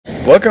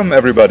Welcome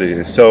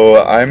everybody.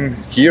 So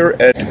I'm here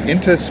at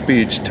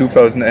Interspeech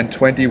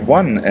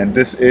 2021 and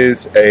this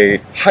is a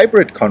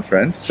hybrid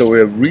conference. So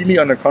we're really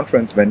on a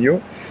conference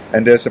venue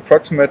and there's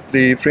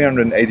approximately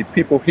 380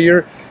 people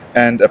here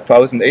and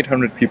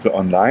 1,800 people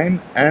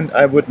online. And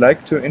I would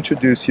like to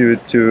introduce you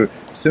to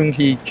Seung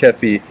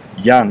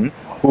Yan,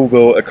 who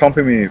will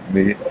accompany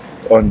me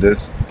on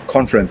this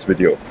conference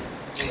video.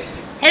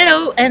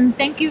 Hello, and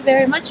thank you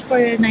very much for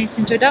your nice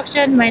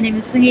introduction. My name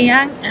is Seung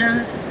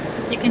Yang.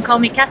 You can call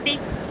me Kathy.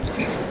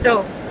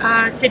 So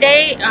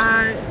today,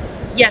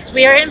 yes,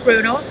 we are in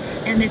Brno,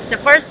 and it's the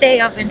first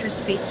day of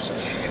Interspeech.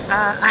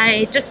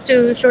 Just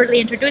to shortly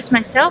introduce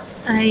myself,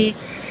 I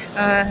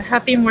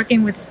have been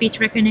working with speech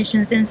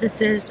recognition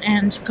synthesis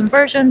and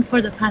conversion for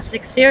the past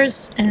 6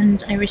 years,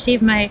 and I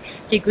received my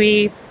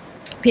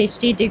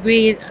PhD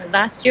degree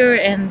last year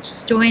and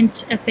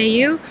joined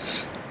FAU.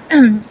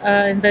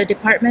 In the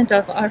Department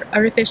of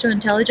Artificial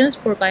Intelligence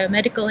for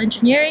Biomedical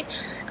Engineering,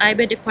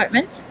 IBE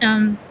department.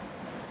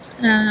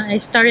 I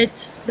started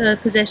the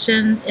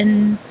position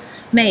in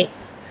May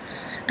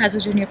as a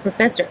junior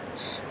professor,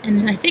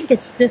 and I think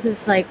this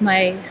is like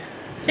my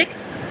 6th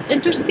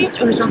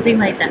Interspeech or something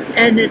like that.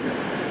 And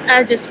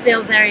I just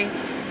feel very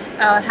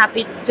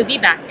happy to be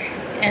back,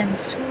 and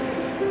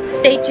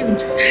stay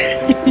tuned.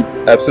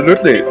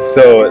 Absolutely.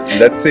 So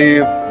let's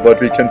see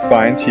what we can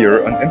find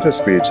here on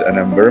Interspeech, and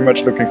I'm very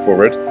much looking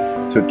forward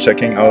to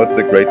checking out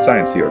the great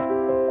science here.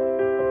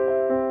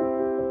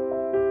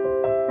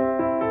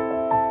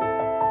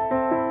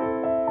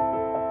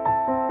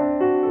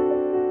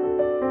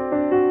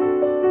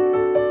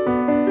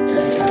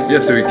 Yeah,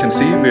 so you can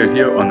see we're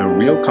here on a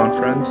real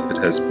conference. It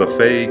has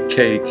buffet,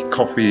 cake,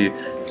 coffee,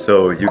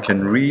 so you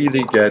can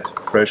really get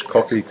fresh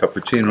coffee,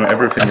 cappuccino,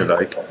 everything you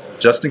like,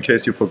 just in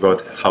case you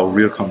forgot how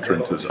real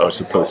conferences are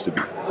supposed to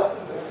be.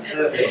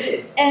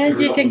 And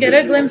you can get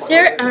a glimpse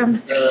here.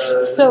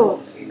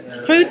 So,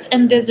 fruits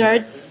and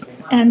desserts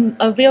and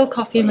a real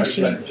coffee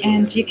machine.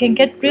 And you can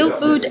get real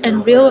food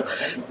and real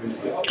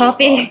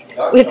coffee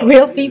with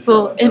real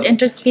people in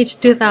Interspeech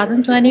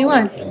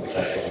 2021.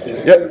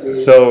 Yeah,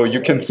 so you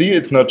can see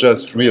it's not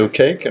just real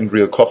cake and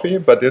real coffee,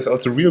 but there's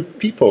also real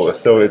people.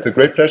 So it's a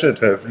great pleasure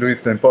to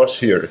have Ten Bosch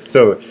here.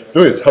 So,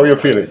 Louis, how are you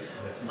feeling?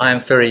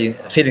 I'm feeling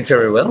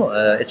very well.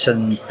 It's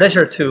a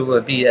pleasure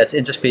to be at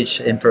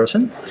Interspeech in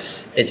person.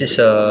 It is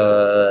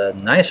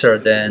nicer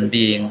than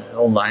being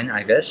online,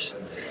 I guess.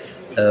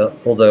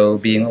 Although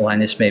being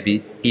online is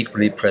maybe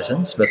equally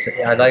present, but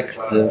I like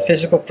the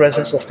physical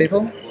presence of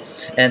people,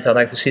 and I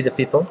like to see the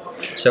people.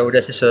 So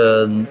that is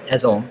an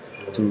add-on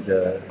to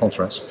the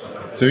conference.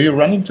 So you're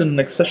running to the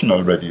next session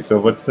already. So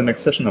what's the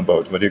next session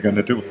about? What are you going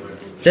to do?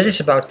 That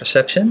is about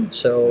perception.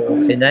 So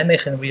in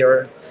Nijmegen we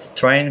are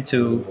trying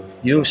to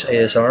use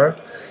ASR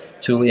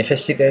to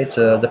investigate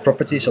the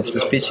properties of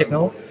the speech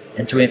signal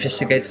and to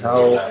investigate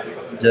how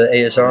the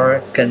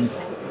ASR can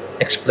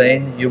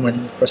explain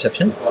human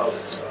perception,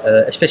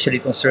 especially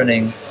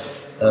concerning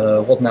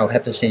what now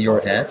happens in your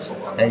head,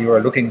 and you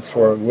are looking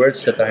for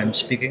words that I'm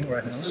speaking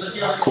right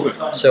now. Cool.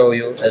 So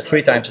you,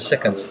 3 times a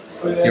second,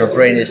 your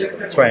brain is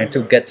trying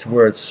to get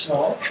words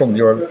from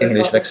your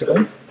English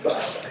lexicon.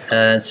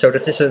 And so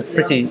that is a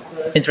pretty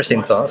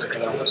interesting task,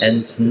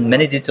 and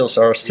many details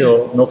are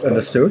still not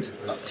understood.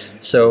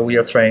 So we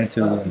are trying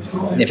to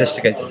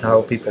investigate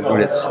how people do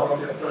it.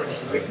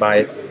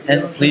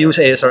 And we use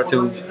ASR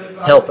to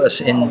help us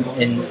in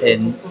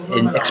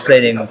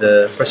explaining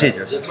the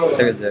procedures,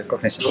 the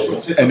cognition.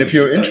 And if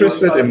you're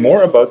interested in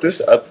more about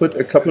this, I'll put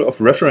a couple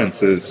of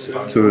references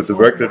to the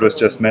work that was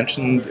just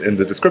mentioned in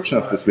the description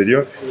of this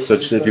video,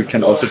 such that you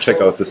can also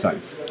check out the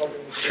science.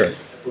 Sure.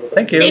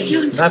 Thank you. Stay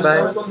tuned.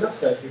 Bye-bye.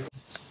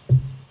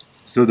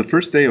 So the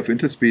first day of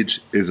Interspeech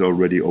is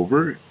already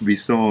over. We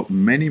saw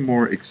many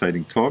more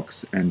exciting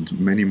talks and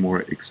many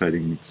more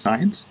exciting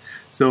science.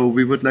 So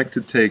we would like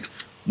to take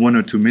 1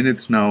 or 2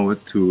 minutes now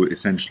to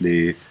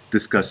essentially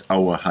discuss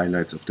our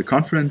highlights of the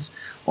conference.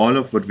 All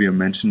of what we are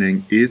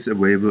mentioning is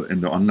available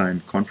in the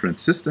online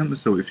conference system,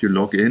 so if you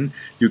log in,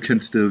 you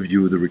can still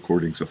view the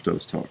recordings of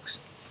those talks.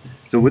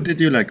 So what did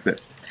you like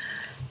best?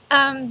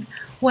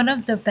 One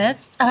of the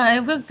best.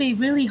 It would be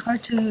really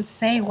hard to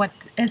say what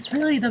is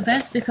really the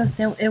best because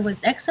it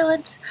was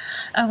excellent.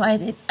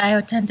 I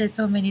attended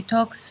so many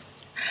talks.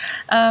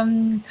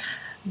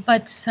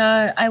 But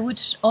I would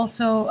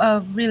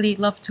also really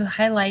love to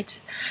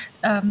highlight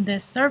the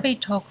survey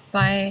talk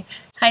by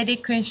Heidy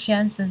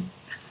Christiansen.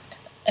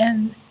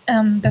 And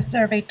the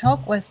survey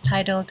talk was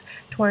titled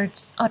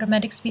Towards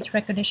Automatic Speech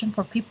Recognition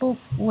for People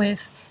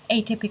with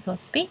Atypical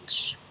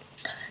Speech.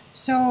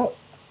 So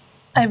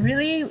I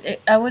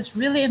was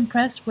really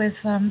impressed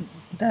with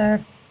the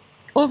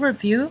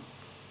overview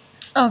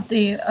of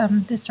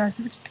the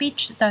started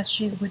speech that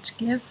she would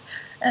give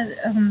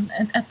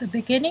at the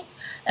beginning,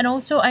 and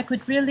also I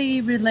could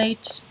really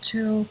relate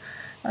to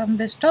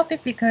this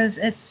topic because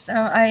it's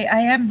I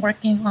am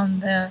working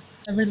on the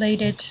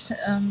related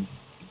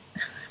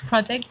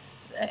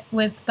projects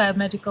with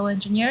biomedical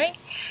engineering,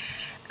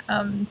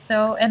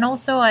 And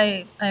also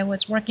I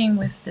was working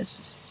with this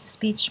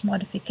speech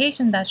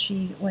modification that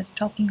she was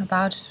talking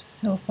about.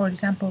 So for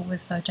example,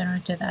 with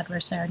generative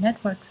adversarial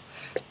networks,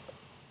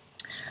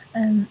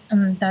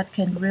 that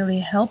can really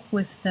help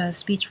with the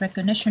speech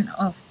recognition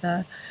of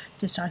the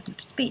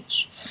disauthored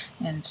speech.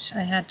 And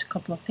I had a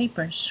couple of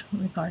papers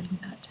regarding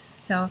that.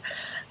 So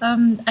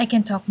I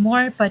can talk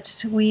more,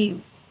 but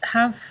we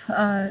have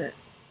a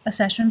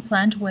session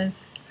planned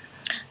with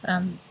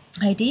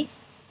Heidy.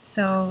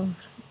 So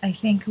I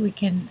think we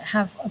can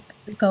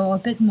go a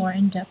bit more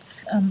in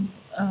depth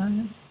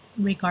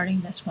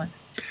regarding this one.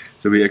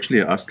 So we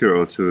actually asked her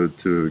also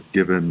to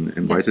give an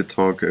invited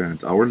talk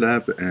at our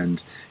lab,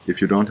 and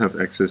if you don't have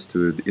access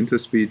to the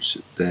Interspeech,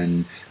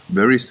 then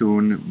very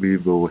soon we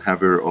will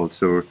have her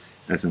also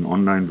as an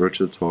online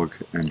virtual talk,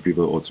 and we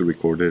will also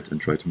record it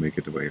and try to make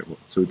it available.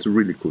 So it's a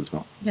really cool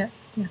talk.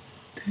 Yes.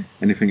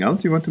 Anything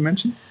else you want to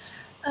mention?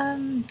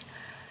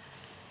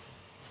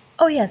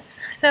 Oh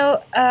yes,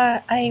 so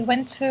I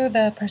went to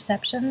the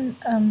perception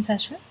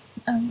session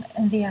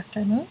in the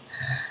afternoon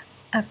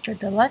after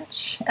the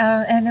lunch,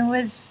 and it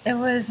was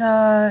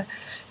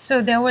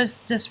so there was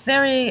this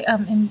very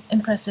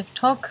impressive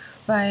talk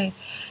by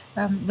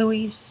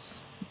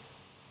Louis,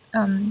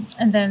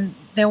 and then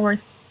there were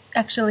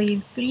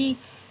actually 3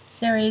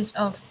 series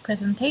of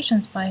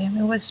presentations by him.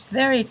 It was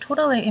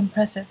totally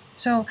impressive.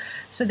 So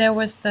there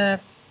was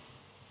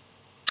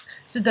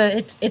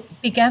it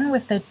began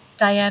with the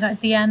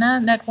Diana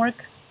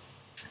network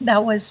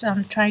that was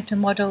trying to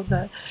model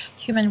the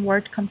human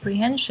word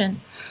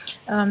comprehension.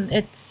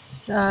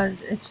 It's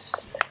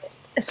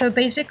so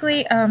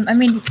basically, I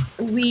mean,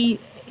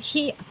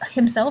 he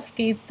himself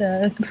gave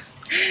the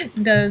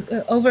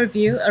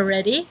overview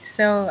already,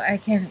 so I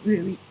can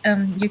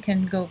you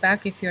can go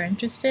back if you're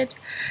interested,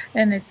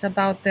 and it's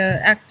about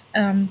the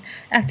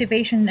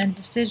activation and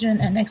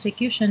decision and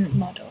execution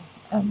model.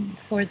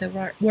 For the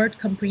word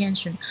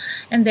comprehension,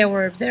 and there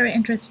were very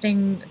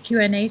interesting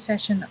Q&A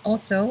session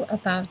also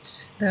about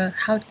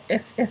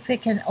if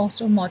it can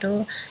also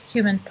model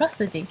human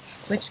prosody,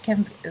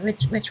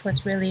 which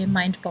was really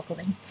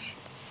mind-boggling.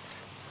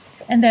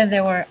 And then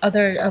there were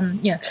other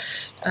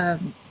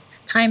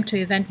time to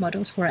event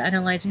models for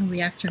analyzing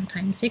reaction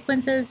time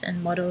sequences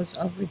and models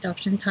of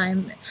reduction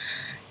time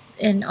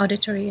in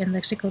auditory and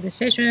lexical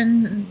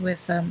decision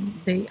with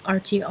the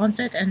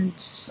RTonset and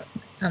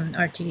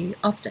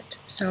RToffset.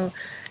 So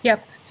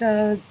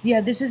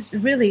this is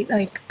really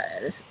like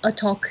a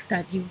talk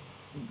that you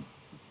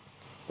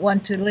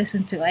want to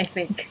listen to, I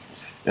think.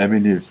 I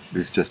mean,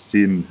 we've just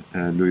seen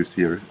Louis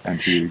here,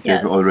 and he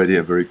gave already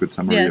a very good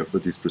summary of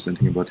what he's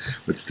presenting about.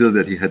 But still,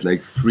 that he had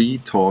like 3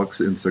 talks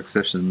in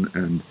succession,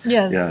 and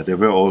yeah, they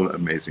were all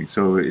amazing.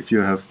 So if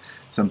you have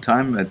some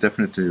time, I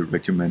definitely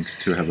recommend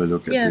to have a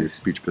look at the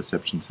speech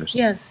perception session.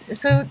 Yes.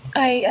 So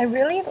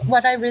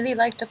what I really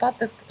liked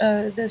about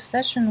this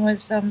session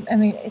was, I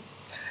mean,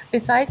 it's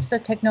besides the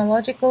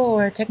technological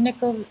or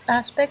technical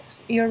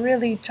aspects, you're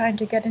really trying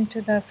to get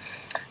into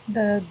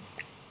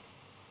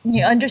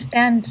you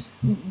understand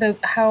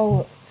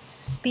how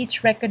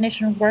speech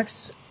recognition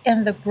works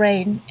in the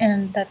brain,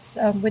 and that's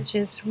which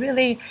is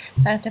really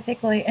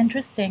scientifically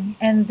interesting.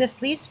 And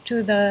this leads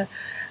to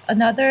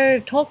another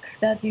talk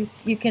that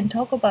you can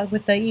talk about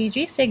with the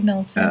EEG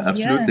signals.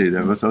 Absolutely,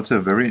 there was also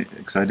a very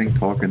exciting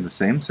talk in the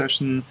same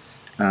session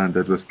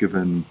that was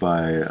given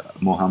by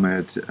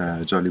Mohammad,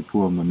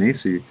 Jalilpour,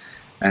 Monesi.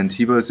 And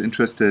he was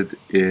interested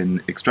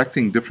in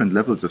extracting different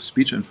levels of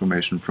speech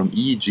information from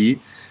EEG,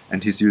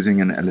 and he's using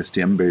an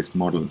LSTM-based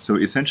model. So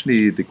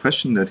essentially, the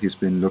question that he's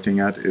been looking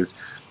at is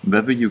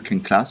whether you can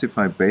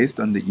classify, based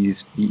on the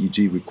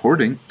EEG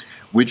recording,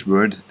 which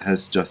word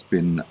has just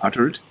been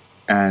uttered.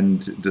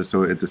 And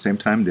so at the same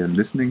time, they're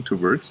listening to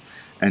words,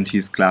 and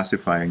he's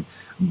classifying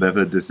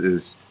whether this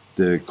is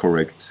the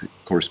correct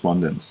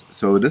correspondence.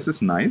 So this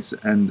is nice,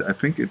 and I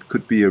think it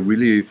could be a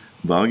really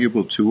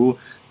valuable tool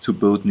to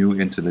build new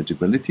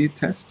intelligibility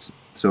tests.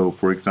 So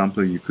for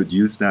example, you could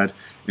use that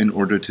in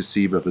order to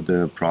see whether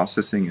the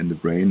processing in the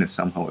brain is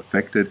somehow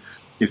affected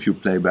if you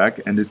play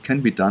back, and it can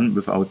be done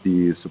without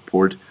the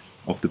support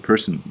of the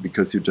person,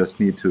 because you just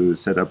need to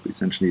set up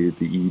essentially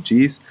the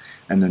EEGs,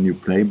 and then you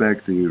play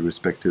back the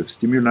respective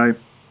stimuli,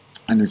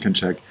 and you can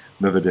check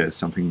whether there is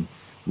something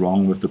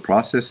wrong with the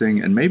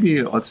processing, and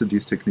maybe also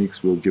these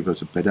techniques will give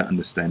us a better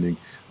understanding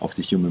of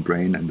the human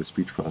brain and the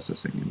speech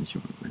processing in the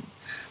human brain.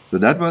 So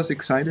that was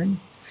exciting.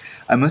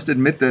 I must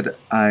admit that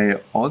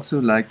I also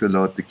liked a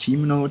lot the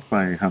keynote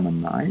by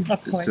Hermann Ney.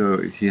 Of course.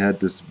 So he had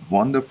this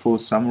wonderful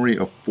summary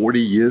of 40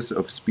 years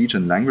of speech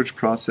and language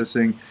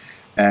processing,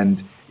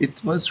 and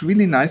it was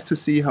really nice to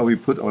see how he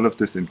put all of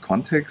this in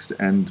context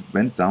and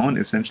went down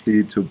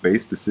essentially to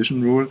Bayes'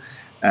 decision rule,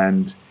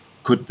 and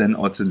could then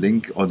also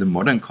link all the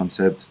modern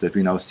concepts that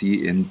we now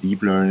see in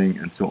deep learning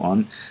and so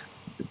on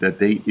that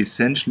they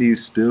essentially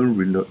still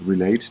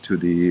relate to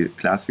the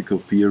classical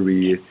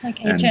theory,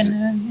 like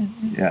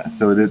and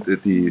so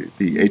the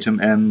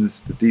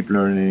HMMs, the deep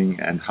learning,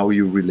 and how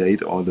you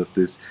relate all of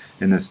this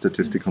in a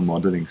statistical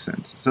modeling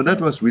sense. So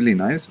that was really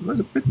nice. It was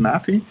a bit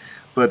mathy,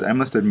 but I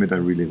must admit I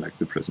really liked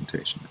the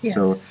presentation. Yes.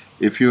 So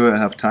if you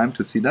have time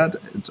to see that,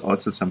 it's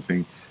also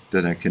something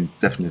that I can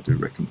definitely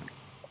recommend.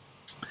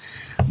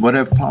 What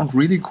I found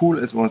really cool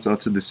was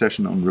also the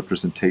session on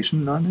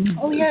representation learning.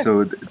 Oh yes.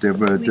 So there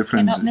were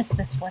different. Cannot miss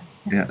this one.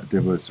 Yeah,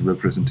 there was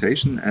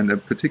representation, and I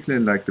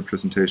particularly liked the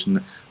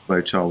presentation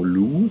by Chau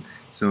Luu.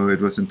 So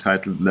it was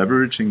entitled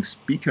 "Leveraging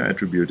Speaker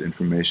Attribute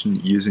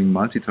Information Using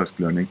Multitask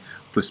Learning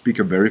for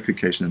Speaker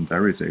Verification and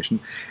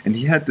Diarization." And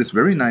he had this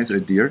very nice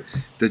idea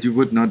that you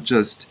would not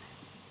just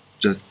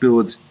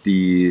build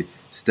the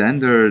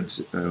standard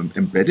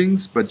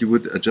embeddings, but you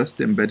would adjust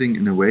the embedding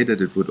in a way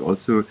that it would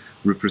also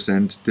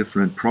represent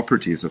different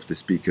properties of the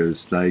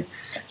speakers, like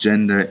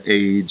gender,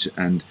 age,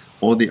 and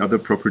all the other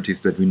properties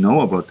that we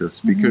know about those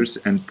speakers,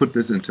 and put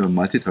this into a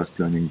multitask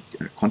learning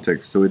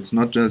context. So it's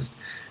not just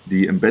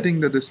the embedding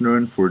that is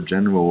learned for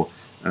general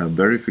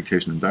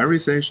verification and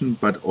diarization,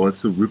 but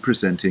also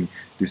representing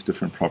these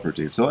different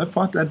properties. So I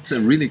thought that's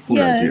a really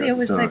cool idea. Yeah, it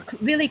was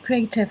really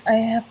creative. I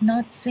have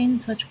not seen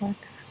such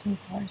work so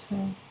far.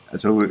 So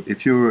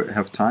if you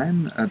have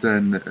time,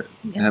 then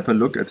have a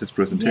look at his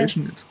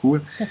presentation. Yes, it's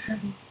cool.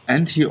 Definitely.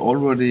 And he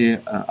already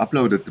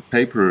uploaded the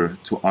paper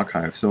to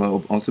archive. So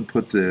I'll also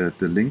put the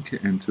link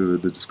into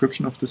the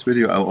description of this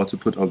video. I'll also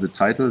put all the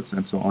titles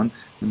and so on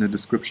in the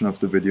description of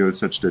the video,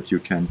 such that you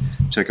can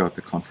check out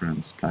the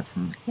conference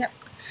platform. Yeah.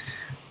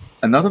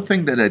 Another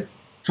thing that I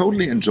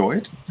totally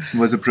enjoyed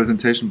was a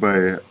presentation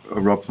by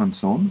Rob van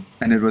Zoon,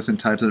 and it was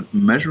entitled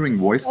 "Measuring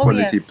Voice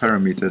Quality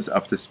Parameters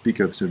After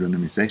Speaker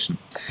Pseudonymization."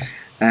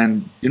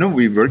 And you know,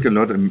 we work a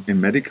lot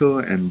in medical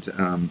and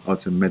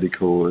also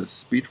medical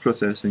speech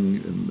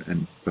processing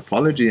and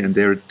pathology, and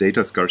their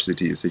data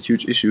scarcity is a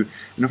huge issue.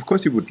 And of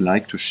course, you would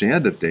like to share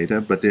that data,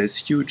 but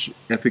there's huge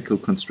ethical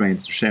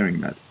constraints to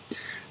sharing that.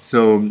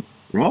 So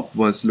Rob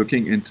was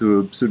looking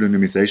into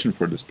pseudonymization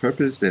for this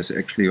purpose. There's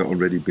actually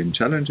already been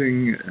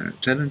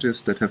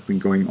challenges that have been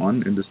going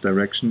on in this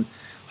direction,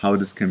 how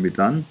this can be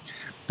done.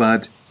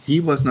 But he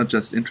was not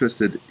just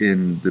interested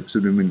in the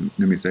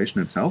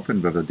pseudonymization itself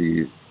and whether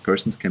the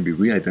persons can be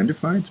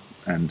re-identified,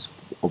 and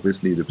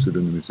obviously the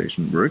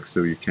pseudonymization works,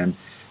 so you can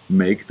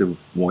make the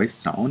voice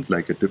sound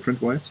like a different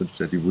voice such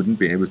that you wouldn't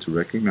be able to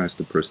recognize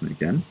the person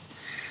again.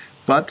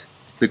 But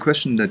the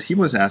question that he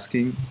was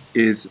asking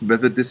is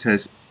whether this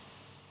has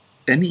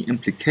any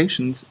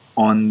implications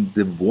on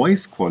the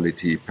voice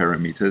quality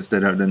parameters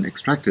that are then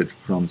extracted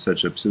from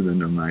such a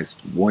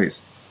pseudonymized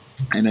voice.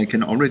 And I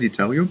can already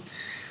tell you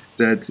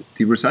that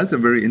the results are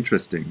very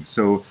interesting.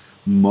 So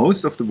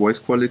most of the voice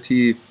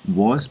quality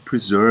was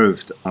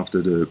preserved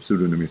after the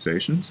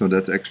pseudonymization. So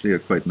that's actually a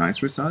quite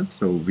nice result.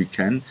 So we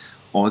can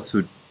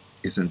also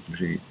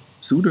essentially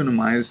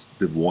pseudonymize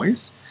the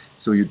voice.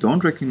 So you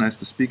don't recognize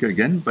the speaker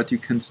again, but you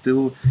can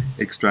still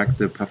extract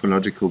the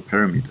pathological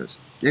parameters.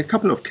 There are a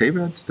couple of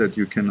caveats that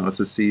you can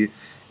also see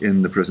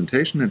in the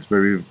presentation. It's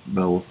very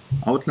well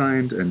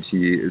outlined, and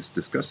he is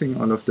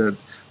discussing all of that.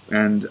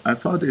 And I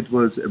thought it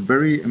was a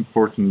very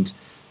important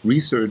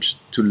research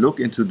to look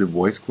into the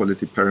voice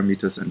quality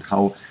parameters and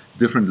how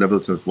different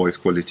levels of voice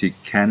quality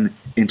can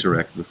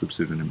interact with the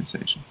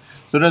pseudonymization.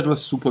 So that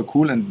was super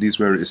cool, and these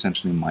were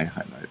essentially my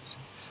highlights.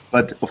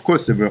 But of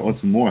course, there were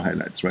also more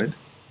highlights, right?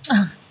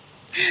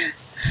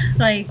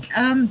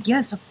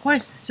 Yes, of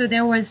course. So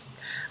there was,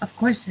 of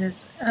course,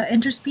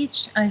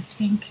 Interspeech, I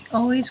think,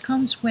 always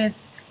comes with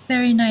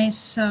very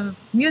nice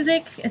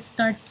music. It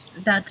started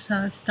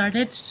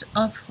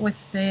off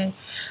with the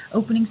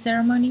opening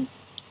ceremony.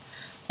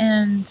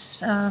 And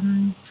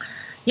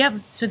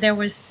so there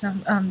was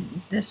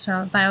some this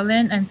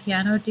violin and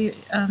piano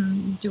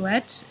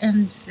duet,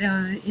 and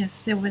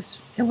yes, it was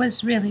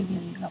really,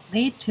 really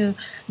lovely to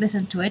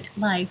listen to it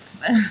live.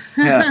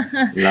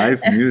 Yeah,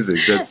 live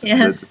music. That's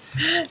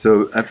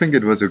so I think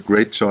it was a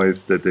great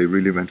choice that they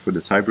really went for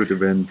this hybrid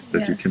event,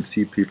 that you can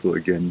see people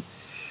again.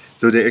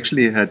 So they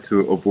actually had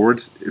to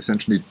award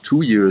essentially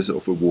 2 years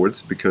of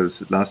awards,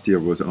 because last year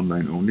was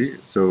online only.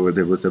 So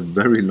there was a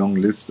very long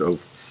list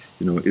of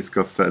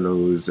ISCA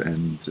fellows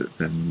and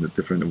then the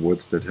different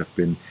awards that have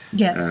been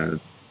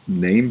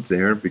named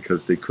there,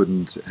 because they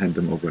couldn't hand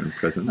them over in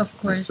present. Of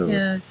course, so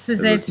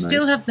they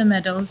still have the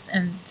medals,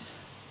 and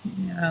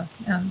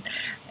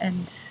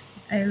and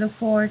I look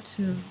forward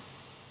to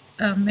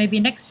maybe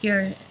next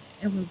year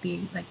it will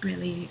be like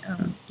really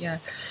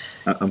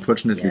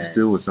Unfortunately,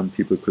 still some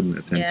people couldn't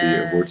attend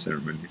the award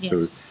ceremony. So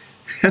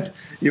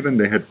even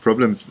they had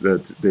problems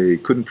that they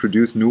couldn't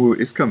produce new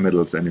ISCA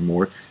medals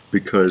anymore,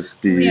 because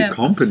the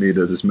company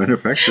that is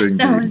manufacturing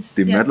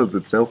the medals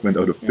itself went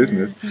out of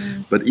business.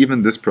 But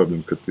even this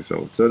problem could be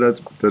solved. So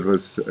that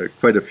was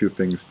quite a few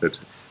things that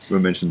were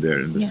mentioned there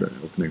in this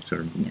opening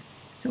ceremony. Yes.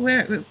 So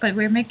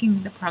we're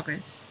making the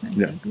progress. I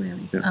think,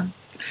 really.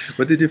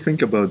 What did you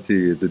think about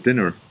the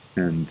dinner?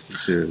 and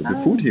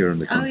the food here in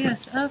the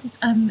conference. Oh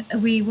yes,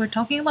 we were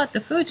talking about the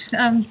food,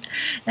 and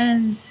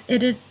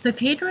the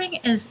catering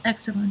is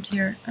excellent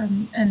here,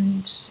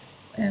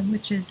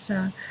 which is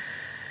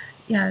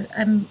yeah.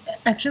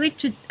 Actually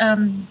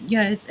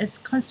it's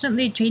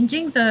constantly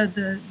changing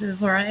the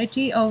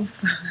variety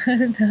of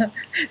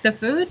the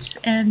foods,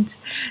 and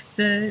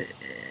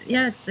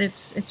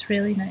it's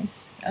really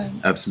nice.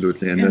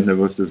 Absolutely, and then there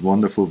was this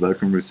wonderful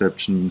welcome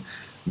reception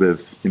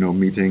with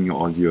meeting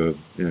all your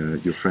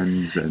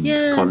friends and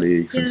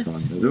colleagues and so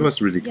on. It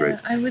was really great.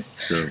 I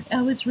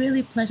was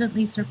really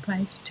pleasantly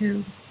surprised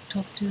to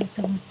talk to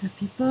some of the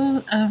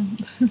people.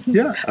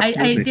 Yeah,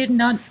 absolutely.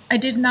 I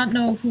did not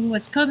know who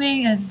was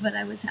coming, but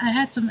I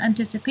had some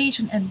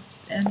anticipation, and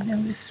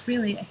it's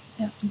really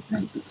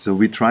nice. So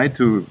we tried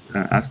to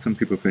ask some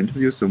people for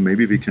interviews. So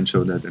maybe we can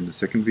show that in the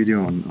second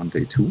video on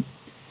day 2.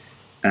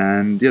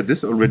 And yeah,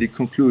 this already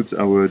concludes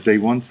our day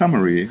 1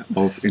 summary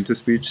of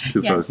Interspeech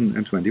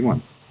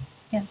 2021.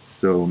 Yes.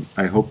 So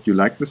I hope you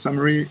like the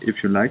summary.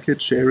 If you like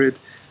it, share it,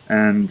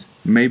 and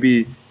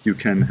maybe you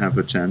can have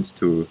a chance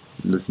to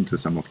listen to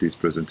some of these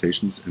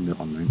presentations in the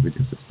online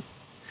video system.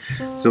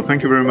 So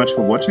thank you very much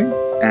for watching,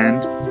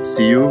 and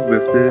see you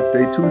with the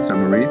day 2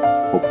 summary,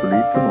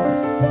 hopefully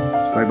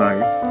tomorrow. Bye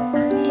bye.